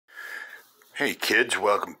Hey kids,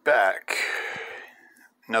 welcome back.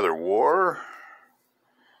 Another war.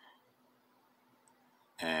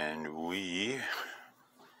 And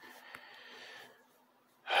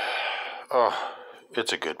oh,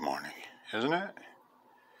 it's a good morning, isn't it?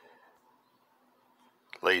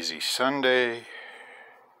 Lazy Sunday.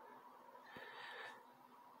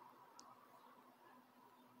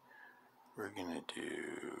 We're gonna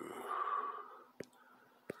do,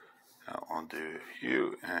 I'll do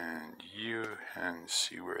you and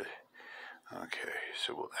see where, okay,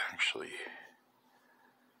 so we'll actually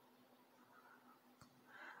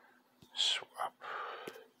swap.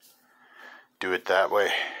 Do it that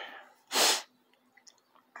way.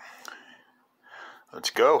 Let's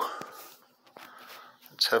go.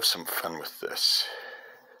 Let's have some fun with this.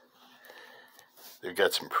 They've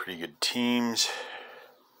got some pretty good teams.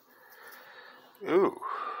 Ooh,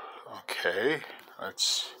 okay.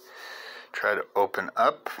 Let's try to open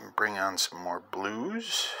up and bring on some more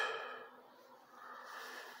blues.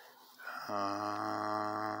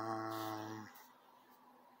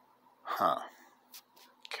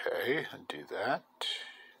 Okay, I'll do that.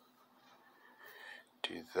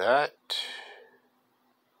 Do that.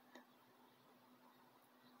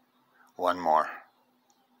 One more.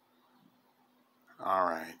 All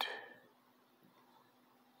right.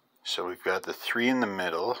 So we've got the 3 in the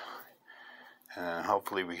middle, and then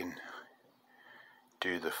hopefully we can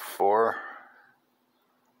do the 4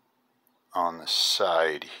 on the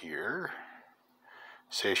side here.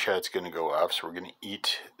 Seishat's going to go up, so we're going to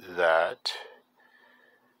eat that.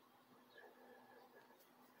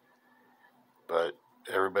 But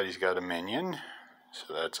everybody's got a minion,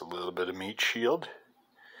 so that's a little bit of meat shield.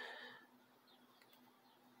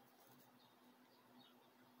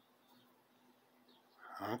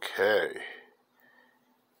 Okay.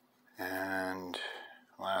 And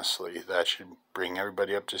lastly, that should bring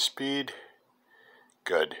everybody up to speed.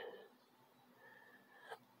 Good.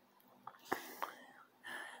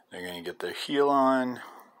 They're going to get their heal on.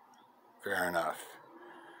 Fair enough.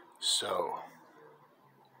 So,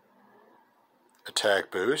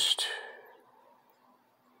 attack boost.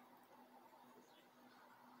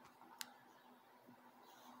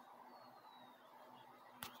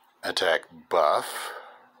 Attack buff.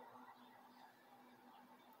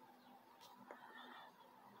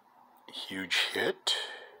 Huge hit.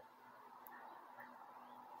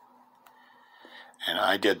 And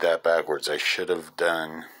I did that backwards. I should have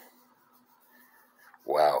done,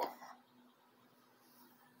 wow.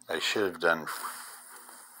 I should have done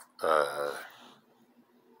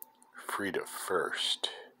Frida first.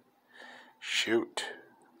 Shoot.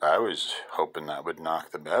 I was hoping that would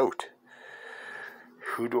knock them out.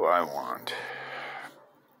 Who do I want?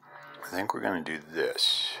 I think we're going to do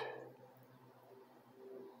this.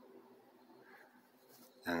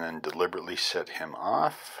 And then deliberately set him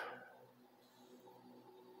off.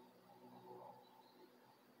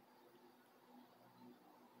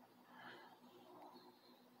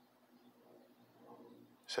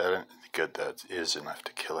 Is that good? That is enough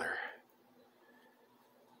to kill her.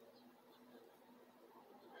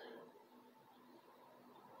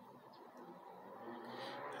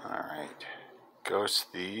 Alright.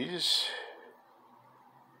 Ghost these.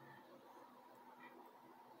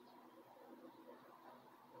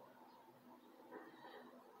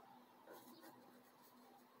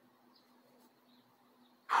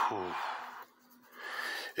 Whew.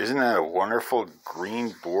 Isn't that a wonderful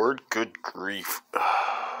green board? Good grief.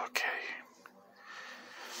 Okay.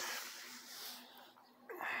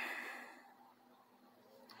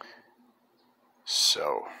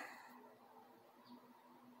 So,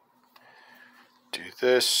 do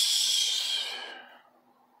this.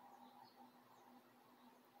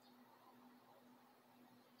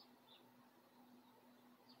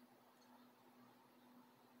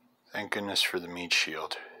 Thank goodness for the meat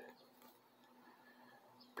shield.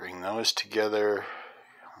 Bring those together.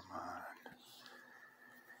 Come on.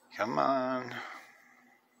 Come on.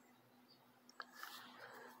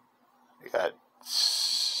 We got...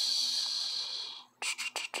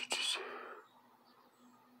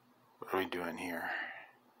 What are we doing here?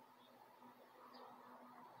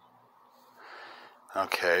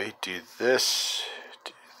 Okay, do this,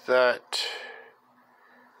 do that.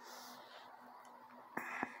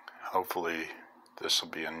 Hopefully this will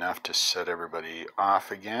be enough to set everybody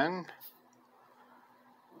off again.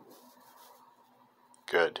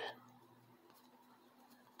 Good.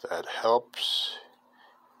 That helps.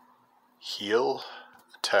 Heal,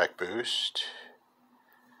 attack boost.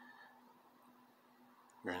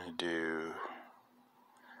 We're going to do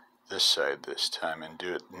this side this time and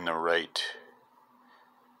do it in the right.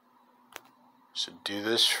 So do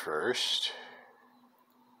this first.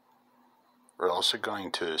 We're also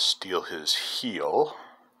going to steal his heal.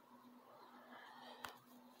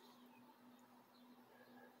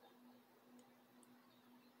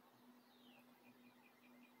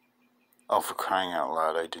 Oh, for crying out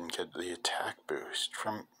loud, I didn't get the attack boost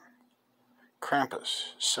from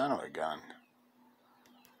Krampus. Son of a gun.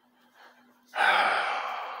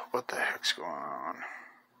 What the heck's going on?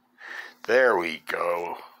 There we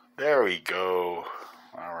go. There we go.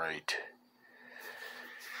 Alright.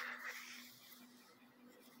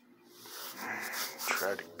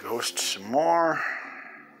 Try to ghost some more.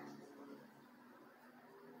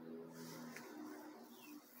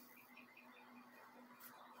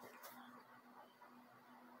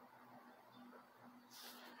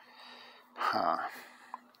 Huh.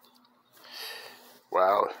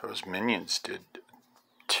 Wow, those minions did a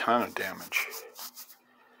ton of damage.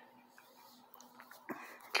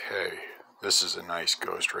 Okay, this is a nice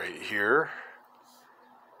ghost right here.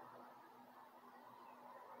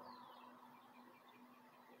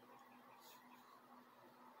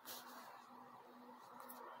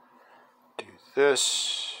 Do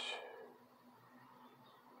this.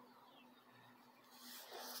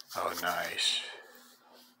 Oh, nice.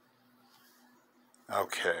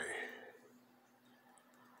 Okay.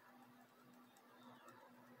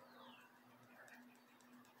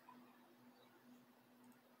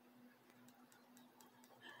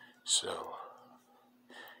 So,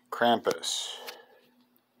 Krampus,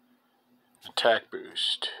 attack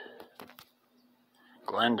boost,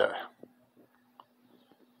 Glenda,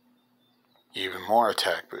 even more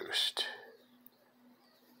attack boost,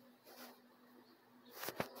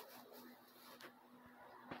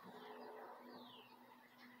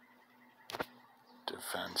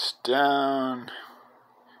 defense down,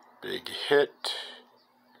 big hit.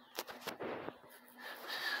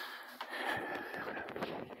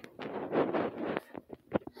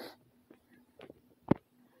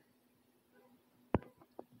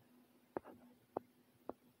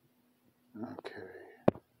 Okay,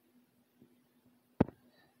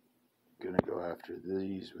 gonna go after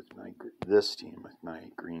these with this team with my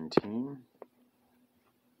green team.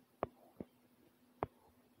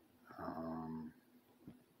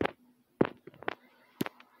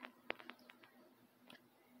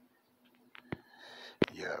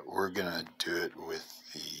 Yeah, we're gonna do it with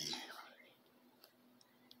the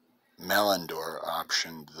Melendor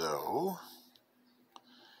option though.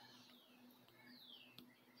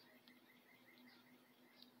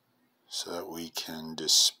 So that we can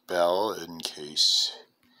dispel in case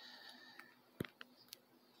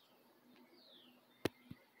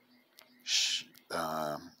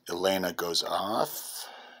Elena goes off.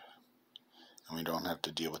 And we don't have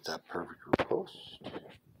to deal with that perfect riposte.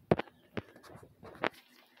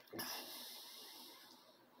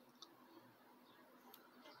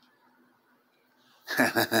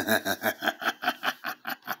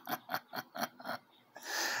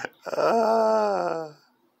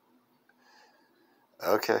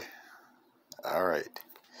 Okay. All right.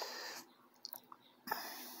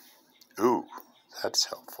 Ooh, that's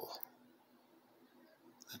helpful.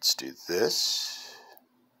 Let's do this.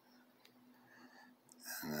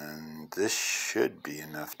 And then this should be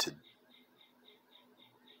enough to...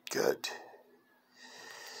 Good.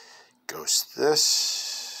 Ghost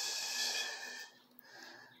this.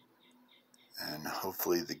 And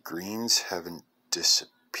hopefully the greens haven't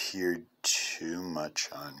disappeared too much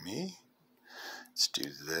on me. Let's do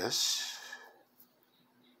this.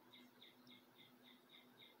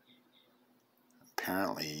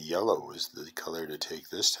 Apparently yellow was the color to take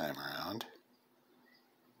this time around.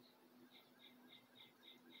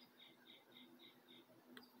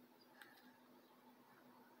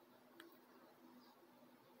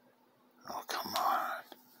 Oh, come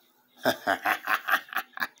on.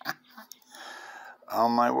 Oh,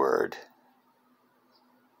 my word.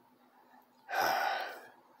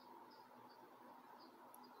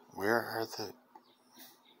 Where are the...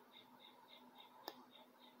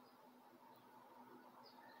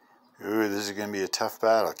 Ooh, this is going to be a tough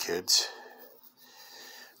battle, kids.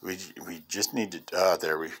 We just need to... Oh,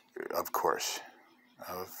 there we... Of course.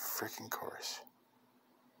 Of freaking course.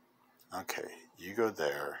 Okay, you go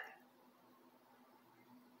there.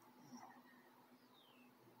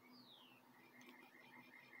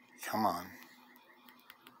 Come on.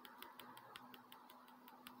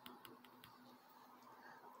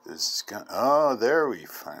 This is gonna... Oh, there we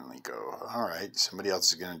finally go. Alright, somebody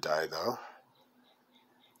else is going to die, though.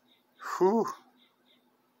 Whew.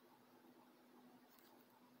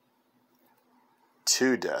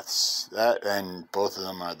 2 deaths. That, and both of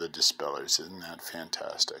them are the dispellers. Isn't that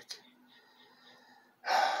fantastic?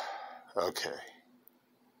 Okay.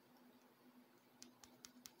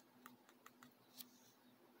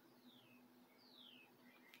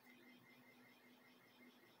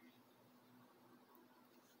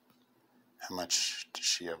 much does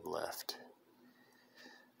she have left?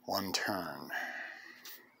 1 turn.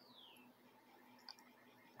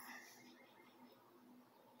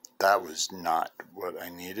 That was not what I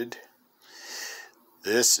needed.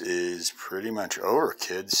 This is pretty much over,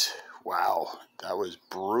 kids. Wow, that was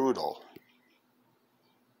brutal.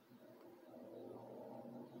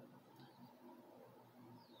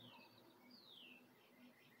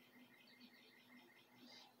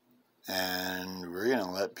 And we're going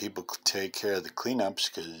to let people take care of the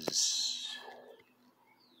cleanups because,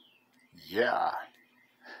 yeah,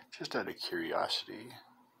 just out of curiosity.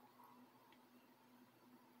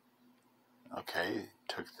 Okay,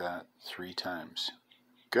 took that 3 times.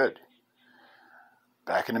 Good.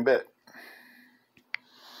 Back in a bit.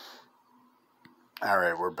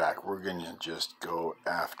 Alright, we're back. We're going to just go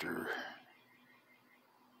after...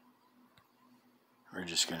 We're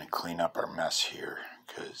just going to clean up our mess here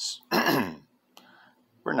because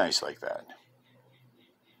we're nice like that.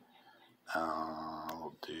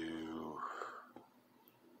 We'll do...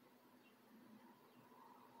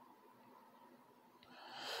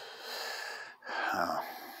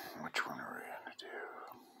 which one are we going to do?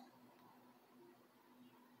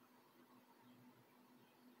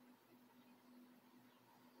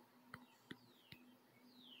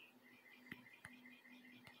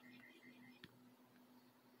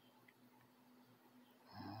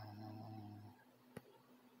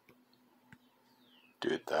 Do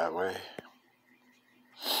it that way.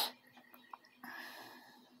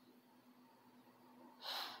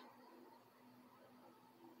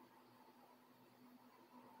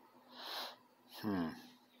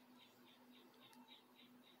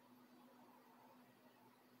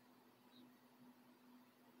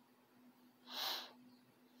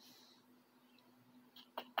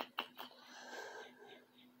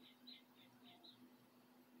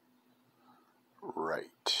 Right.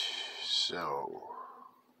 So...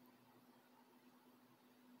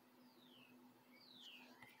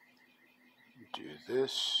 do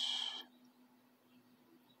this.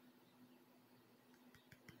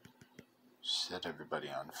 Set everybody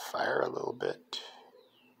on fire a little bit.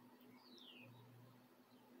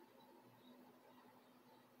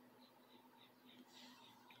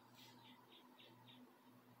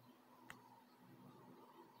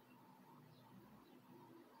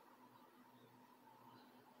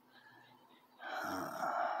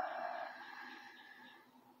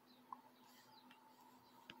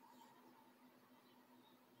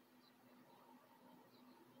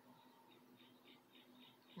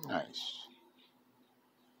 Nice.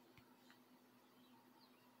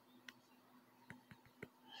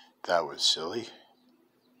 That was silly.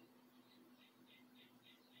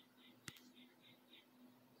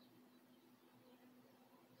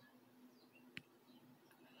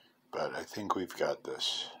 But I think we've got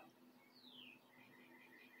this.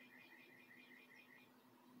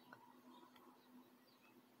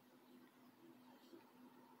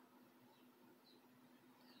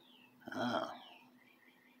 Ah.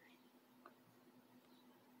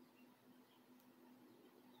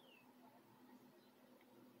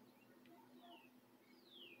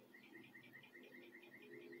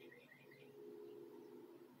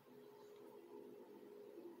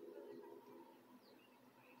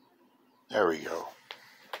 There we go.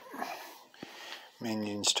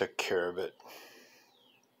 Minions took care of it.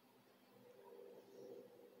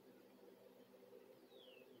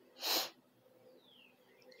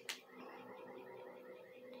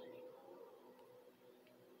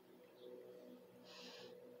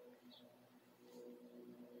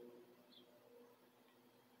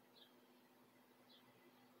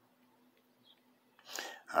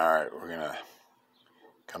 Alright, we're gonna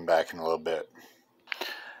come back in a little bit.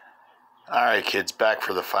 Alright, kids, back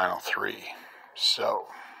for the final 3. So,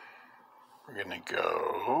 we're gonna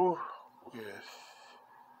go with...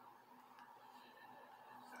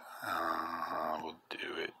 we'll do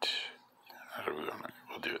it... How do we want to...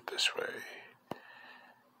 We'll do it this way.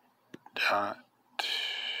 Dot...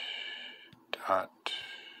 Dot...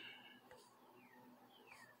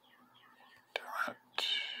 Dot...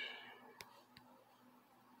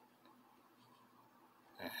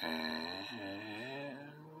 And...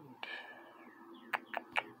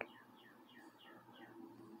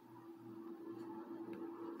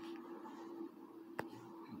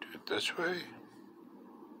 do it this way.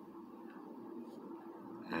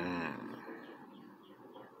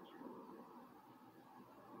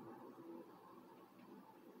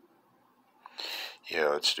 Yeah,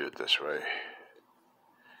 let's do it this way.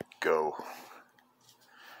 Go.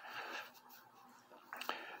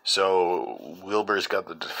 So Wilbur's got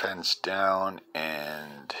the defense down,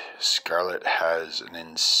 and Scarlet has an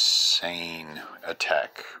insane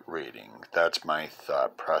attack rating. That's my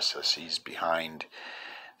thought processes behind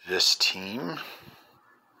this team.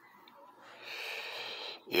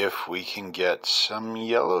 If we can get some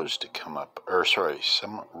yellows to come up, or sorry,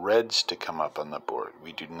 some reds to come up on the board.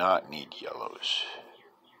 We do not need yellows.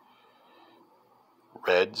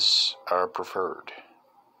 Reds are preferred.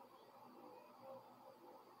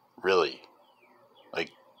 Really.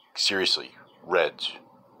 Like, seriously, reds.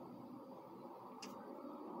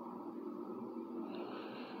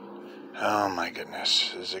 Oh my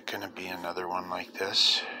goodness, is it going to be another one like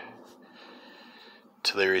this?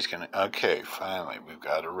 Tulari's going to... Okay, finally, we've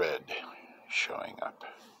got a red showing up.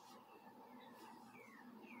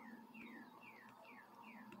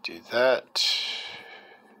 Do that.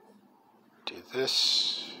 Do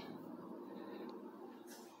this.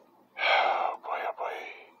 Oh boy, oh boy.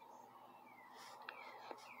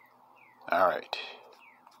 Alright.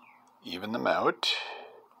 Even them out.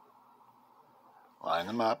 Line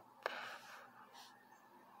them up.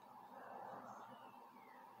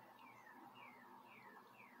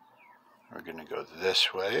 We're going to go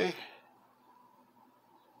this way.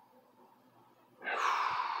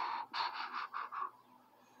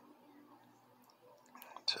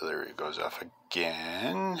 So there it goes off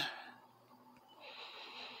again.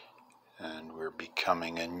 And we're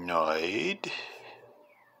becoming annoyed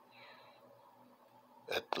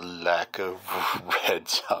at the lack of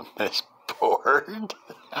reds on this board.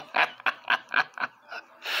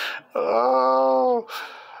 Oh,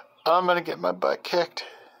 I'm going to get my butt kicked.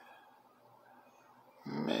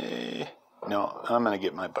 No, I'm going to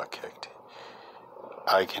get my butt kicked.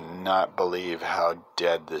 I cannot believe how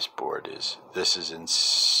dead this board is. This is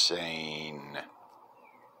insane.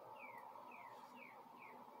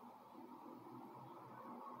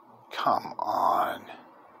 Come on.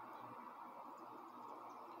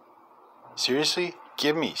 Seriously?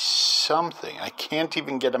 Give me something. I can't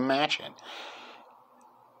even get a match in.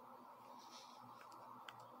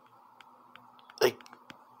 Like,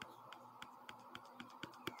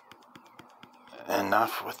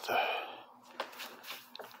 enough with the...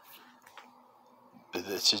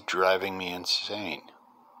 This is driving me insane.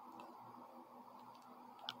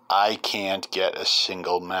 I can't get a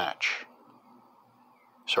single match.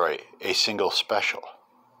 Sorry, a single special.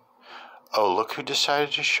 Oh, look who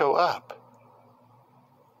decided to show up.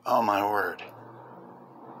 Oh my word.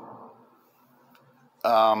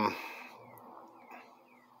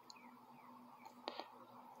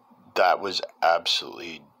 That was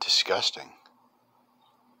absolutely disgusting.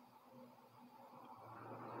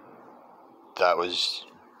 That was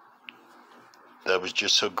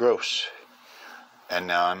just so gross. And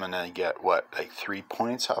now I'm going to get, what, like 3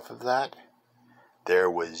 points off of that? There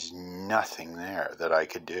was nothing there that I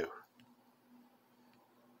could do.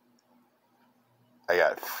 I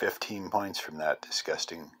got 15 points from that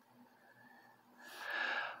disgusting.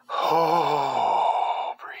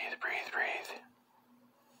 Oh, breathe, breathe, breathe.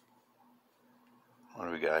 What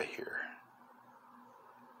do we got here?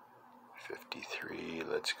 53,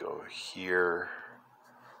 let's go here.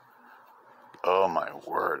 Oh my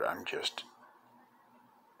word, I'm just...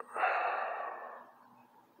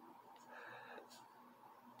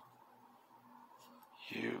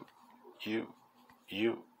 You,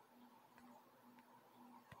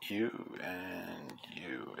 and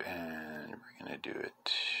we're gonna do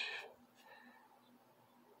it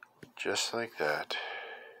just like that.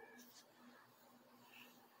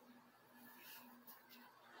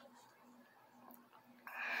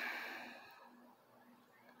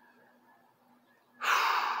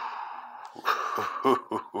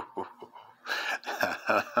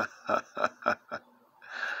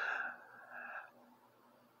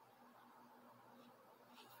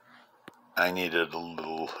 I needed a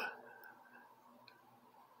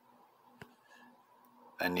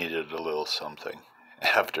little something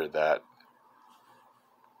after that.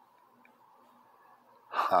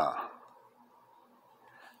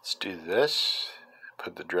 Let's do this.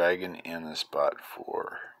 Put the dragon in the spot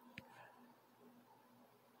for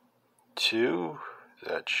 2.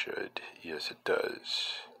 That should, yes it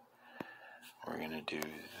does. We're going to do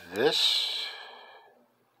this.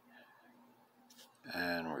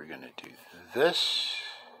 And we're going to do this.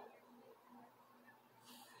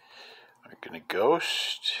 We're going to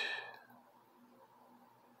ghost.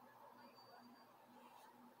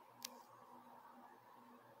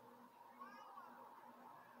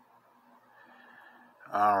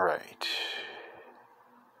 All right.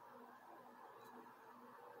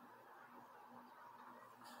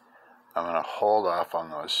 I'm going to hold off on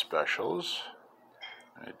those specials.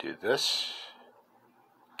 I'm going to do this.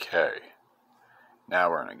 Okay.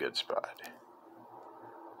 Now we're in a good spot.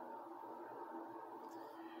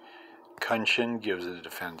 Kunshin gives the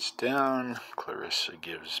defense down. Clarissa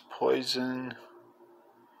gives poison.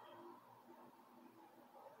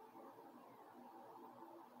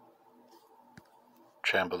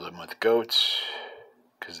 Trample them with goats,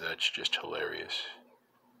 because that's just hilarious.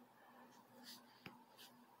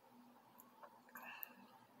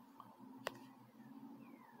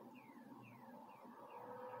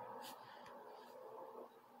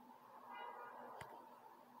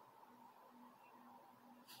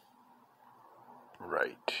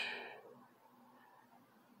 Right.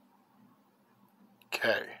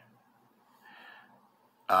 Okay.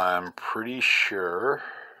 I'm pretty sure.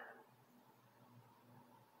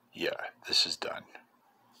 Yeah, this is done.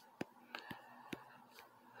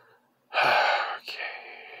 Okay.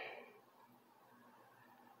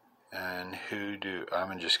 And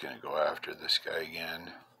I'm just going to go after this guy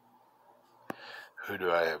again. Who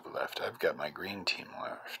do I have left? I've got my green team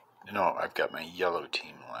left. No, I've got my yellow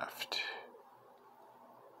team left.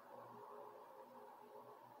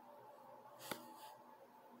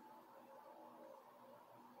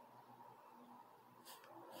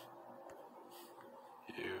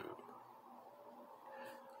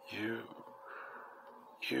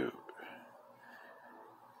 You,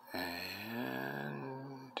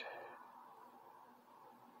 and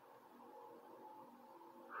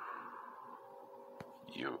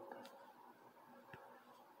you.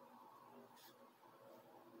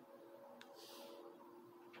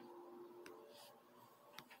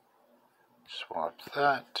 Swap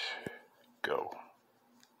that, go.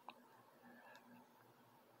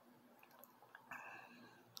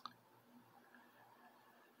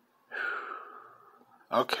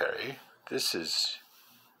 Okay, this is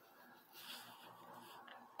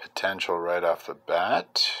potential right off the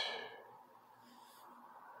bat.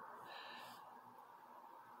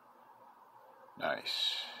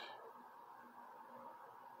 Nice.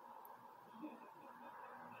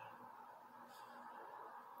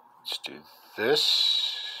 Let's do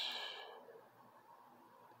this.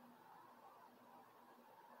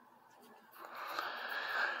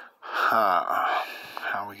 How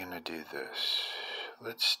are we going to do this?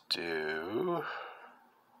 Let's do...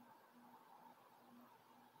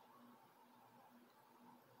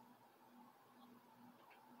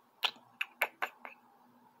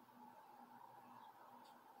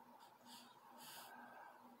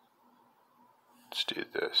 Let's do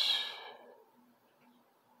this.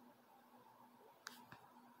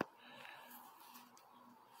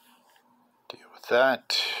 Deal with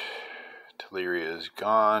that. Teleria is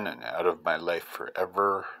gone and out of my life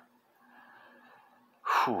forever.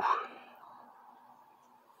 Whew.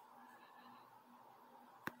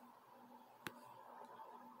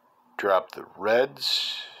 Drop the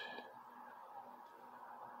reds.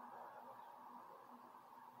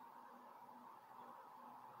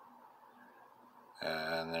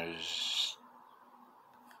 And there's...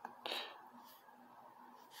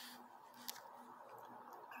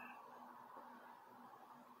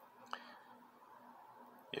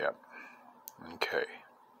 Yep. Okay.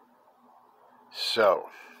 So...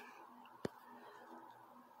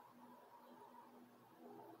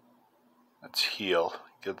 let's heal.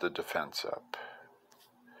 Get the defense up.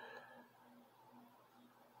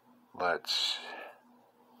 Let's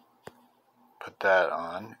put that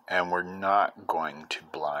on. And we're not going to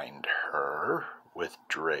blind her with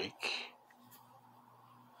Drake.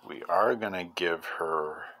 We are going to give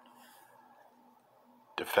her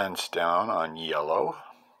defense down on yellow.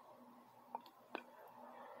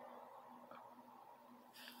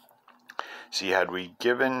 See, had we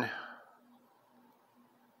given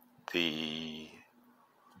the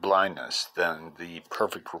blindness, then the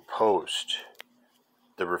perfect riposte,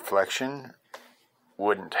 the reflection,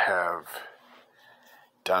 wouldn't have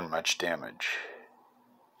done much damage.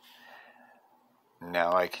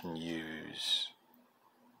 Now I can use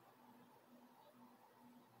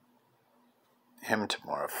him to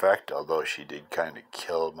more effect, although she did kind of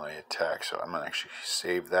kill my attack, so I'm going to actually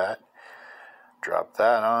save that. Drop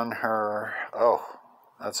that on her. Oh,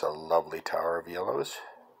 that's a lovely tower of yellows.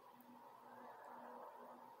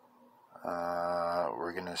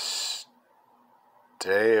 We're going to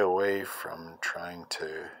stay away from trying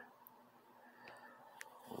to...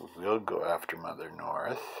 We'll go after Mother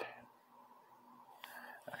North.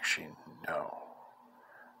 Actually, no.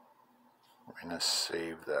 We're going to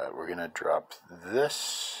save that. We're going to drop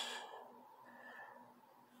this.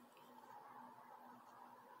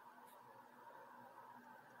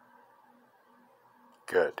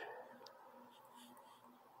 Good.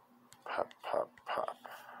 Pop, pop, pop.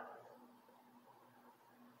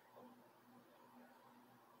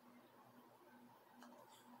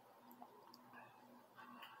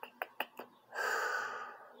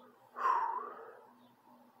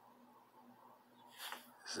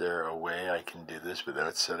 Is there a way I can do this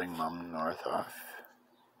without setting Mum North off?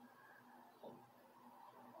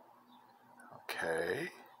 Okay.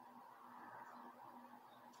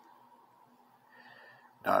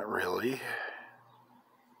 Not really.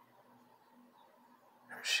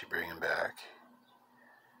 Who's she bringing back?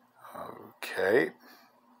 Okay.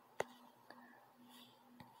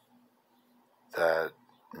 That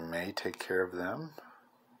may take care of them.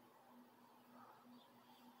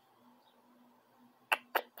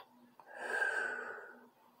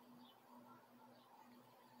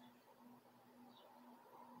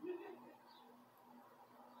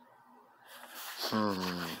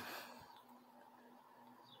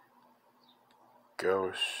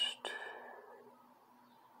 Ghost.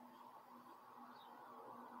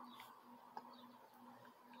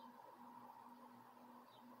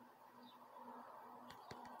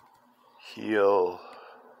 Heal.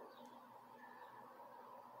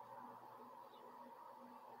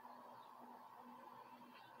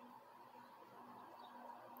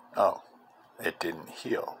 Oh, it didn't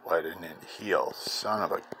heal. Why didn't it heal? Son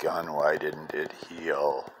of a gun, why didn't it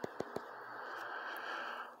heal?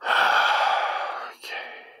 Okay.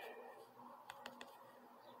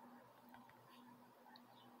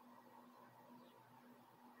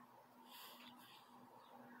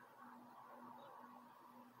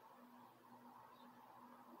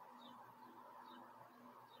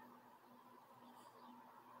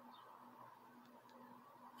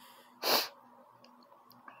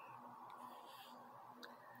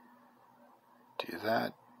 Do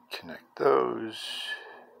that, connect those.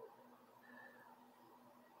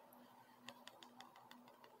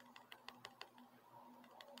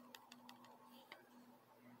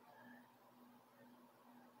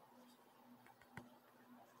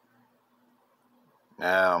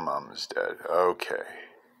 Now Mom's dead. Okay.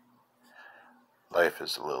 Life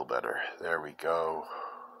is a little better. There we go.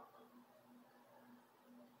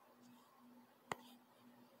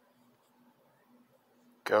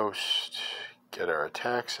 Ghost. Get our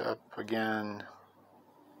attacks up again.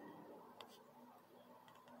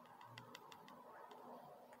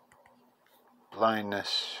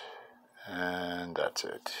 Blindness. And that's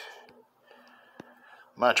it.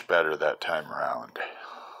 Much better that time around.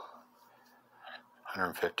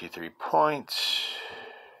 153 points.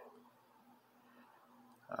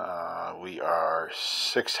 We are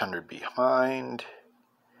 600 behind.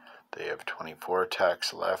 They have 24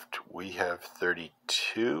 attacks left. We have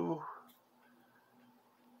 32.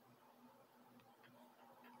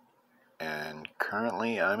 And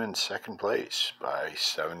currently I'm in second place by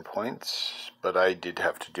 7 points. But I did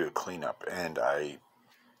have to do a cleanup, and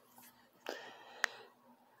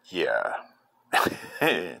yeah.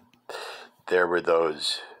 There were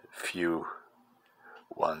those few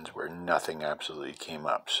ones where nothing absolutely came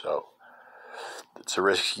up. So it's a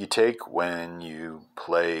risk you take when you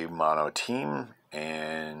play mono team,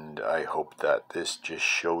 and I hope that this just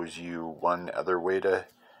shows you one other way to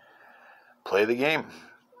play the game.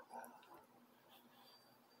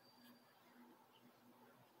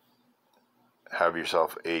 Have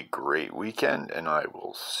yourself a great weekend, and I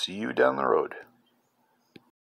will see you down the road.